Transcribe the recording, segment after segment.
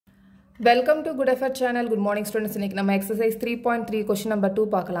Welcome to Good Effort channel. Good morning students. இன்னைக்கு நம்ம exercise 3.3 question number 2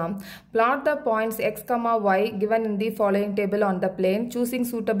 பார்க்கலாம். Plot the points x, y given in the following table on the plane choosing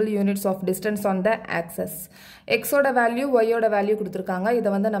suitable units of distance on the axis. x ஓட value y ஓட value கொடுத்திருக்காங்க. இத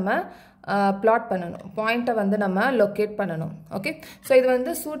வந்து நம்ம plot பண்ணனும். பாயிண்ட வந்து நம்ம locate பண்ணனும். Okay? So இது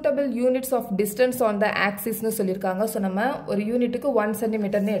வந்து suitable units of distance on the axis னு சொல்லிருக்காங்க. So நம்ம ஒரு யூனிட்டுக்கு 1 cm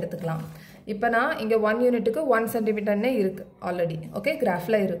னே எடுத்துக்கலாம். இப்போ நான் இங்க 1 யூனிட்டுக்கு 1 cm னே இருக்கு ஆல்ரெடி. ஓகே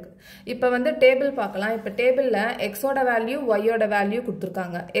கிராஃப்ல இருக்கு. இப்போ வந்து டேபிள் பார்க்கலாம். இப்போ டேபிள்ல x ஓட வேல்யூ y ஓட வேல்யூ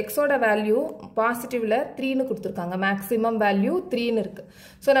கொடுத்திருக்காங்க. x ஓட வேல்யூ பாசிட்டிவ்ல 3 னு கொடுத்திருக்காங்க. மேக்ஸिमम வேல்யூ 3 னு இருக்கு.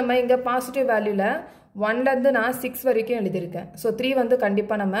 சோ நம்ம இங்க பாசிட்டிவ் வேல்யூல 1 ல இருந்து நான் 6 வரைக்கும் எழுதி இருக்கேன். சோ 3 வந்து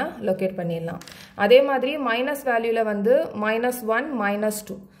கண்டிப்பா நம்ம லொகேட் பண்ணிடலாம். அதே மாதிரி மைனஸ் வேல்யூல வந்து -1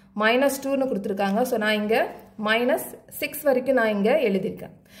 -2 -2 னு கொடுத்திருக்காங்க. சோ நான் இங்க -6 வரைக்கும் நான் இங்க எழுதி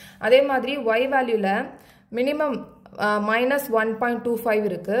இருக்கேன். அதே மாதிரி y வேல்யூல மினிமம் -1.25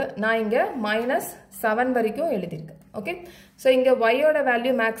 இருக்கு. நான் இங்க -7 வரைக்கும் எழுதி இருக்கேன். ஓகே சோ இங்க y ஓட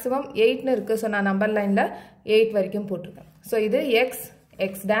வேல்யூ மேக்ஸिमम 8 னு இருக்கு. சோ நான் நம்பர் லைன்ல 8 வரைக்கும் போட்டுருக்கேன். சோ இது x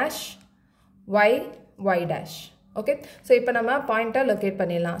x' y y'. Okay so இப்போ நம்ம பாயிண்ட லொகேட்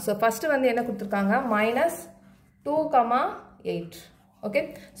பண்ணிடலாம். சோ ஃபர்ஸ்ட் வந்து என்ன கொடுத்திருக்காங்க -2, 8. ஓகே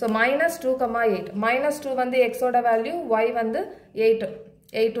சோ -2, 8 -2 வந்து x ஓட வேல்யூ y வந்து 8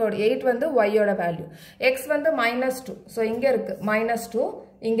 வந்து y ஓட வேல்யூ x வந்து -2 சோ இங்க இருக்கு -2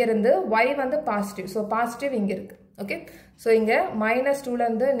 இங்க இருந்து y வந்து பாசிட்டிவ் சோ பாசிட்டிவ் இங்க இருக்கு. ஓகே சோ இங்க -2 ல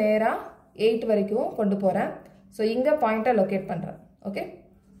இருந்து நேரா 8 வரைக்கும் கொண்டு போறேன். சோ இங்க பாயிண்ட லொகேட் பண்றேன். ஓகே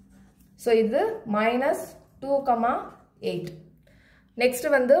சோ இது -2, 8. நெக்ஸ்ட்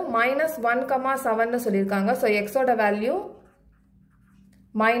வந்து -1, 7 னு சொல்லிருக்காங்க. சோ x ஓட வேல்யூ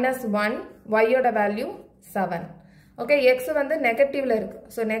 -1 y ஓட வேல்யூ 7. ஓகே x வந்து நெகட்டிவ்ல இருக்கு.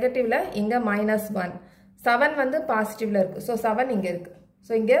 சோ நெகட்டிவ்ல இங்க -1 7 வந்து பாசிட்டிவ்ல இருக்கு. சோ 7 இங்க இருக்கு.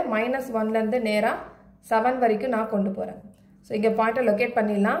 சோ இங்க -1 ல இருந்து நேரா 7 வரைக்கும் நான் கொண்டு போறேன். சோ இங்க பாயிண்ட லொகேட்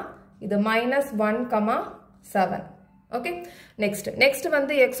பண்ணிடலாம். இது -1, 7. ஓகே நெக்ஸ்ட்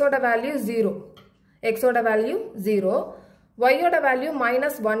வந்து x ஓட வேல்யூ 0. x ஓட வேல்யூ 0 y ஓட வேல்யூ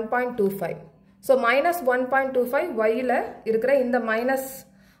 -1.25. சோ -1.25 y ல இருக்கிற இந்த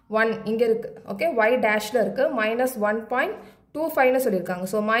 -1 இங்க இருக்கு. ஓகே y டேஷ்ல இருக்கு -1.25 னு சொல்லிருக்காங்க.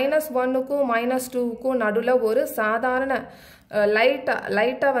 சோ -1 க்கும் -2 க்கும் நடுவுல ஒரு சாதாரண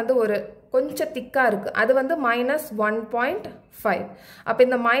லைட்டா வந்து ஒரு கொஞ்சம் திக்கா இருக்கு. அது வந்து -1.5. அப்ப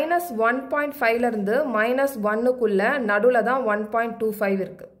இந்த -1.5 ல இருந்து -1 குள்ள நடுவுல தான் 1.25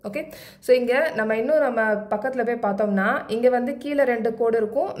 இருக்கு. ஓகே சோ இங்க நம்ம பக்கத்துல போய் பார்த்தோம்னா இங்க வந்து கீழ 2 கோடு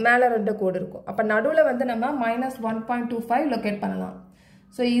இருக்கும், மேல 2 கோடு இருக்கும். அப்ப நடுவுல வந்து நம்ம -1.25 லொகேட் பண்ணலாம்.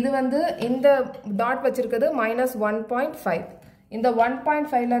 சோ இது வந்து இந்த டாட் வச்சிருக்கிறது -1.5. இந்த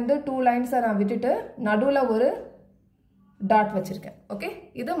 1.5 ல இருந்து 2 லைன்ஸ் நான் விட்டுட்டு நடுவுல ஒரு டாட் வச்சிருக்கேன். ஓகே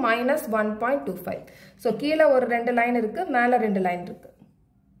இது -1.25. சோ கீழ ஒரு 2 லைன் இருக்கு, மேல 2 லைன் இருக்கு.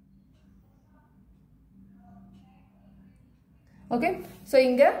 ஓகே சோ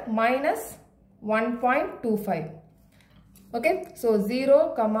இங்க -1.25. Okay so 0,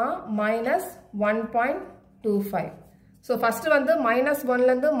 -1.25. சோ ஃபர்ஸ்ட் வந்து -1 ல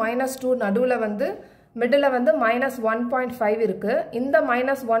இருந்து -2 நடுவுல வந்து மிடில்ல வந்து -1.5 இருக்கு. இந்த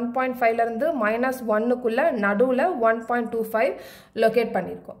 -1.5 ல இருந்து -1 குள்ள நடுவுல 1.25 லொகேட்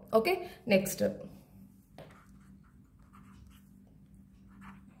பண்ணிருக்கோம். ஓகே நெக்ஸ்ட்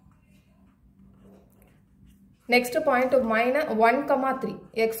பாயிண்ட் -1, 3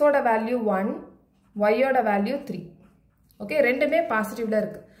 x ஓட வேல்யூ 1 y ஓட வேல்யூ 3. ஓகே ரெண்டுமே பாசிட்டிவ்ல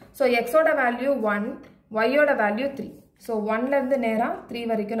இருக்கு. சோ x ஓட வேல்யூ 1 y ஓட வேல்யூ 3. சோ 1 ல இருந்து நேரா 3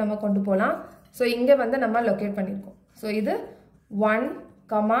 வரைக்கும் நம்ம கொண்டு போலாம். சோ இங்க வந்து நம்ம லொகேட் பண்ணிருக்கோம். சோ இது 1,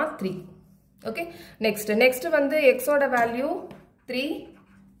 3. ஓகே நெக்ஸ்ட் வந்து x ஓட வேல்யூ 3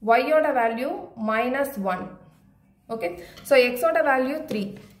 y ஓட வேல்யூ -1. ஓகே சோ x ஓட வேல்யூ 3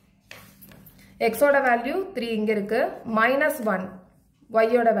 இங்க இருக்கு -1 y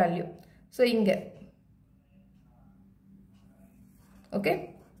ஓட வேல்யூ சோ இங்க. ஓகே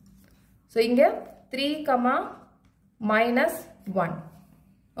சோ இங்க 3, -1.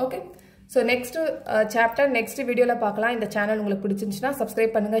 Okay so next chapter next வீடியோல பார்க்கலாம். இந்த சேனல் உங்களுக்கு பிடிச்சிருந்துச்சுனா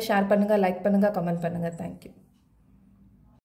சப்ஸ்கிரைப் பண்ணுங்க, ஷேர் பண்ணுங்க, லைக் பண்ணுங்க, கமெண்ட் பண்ணுங்க. Thank you.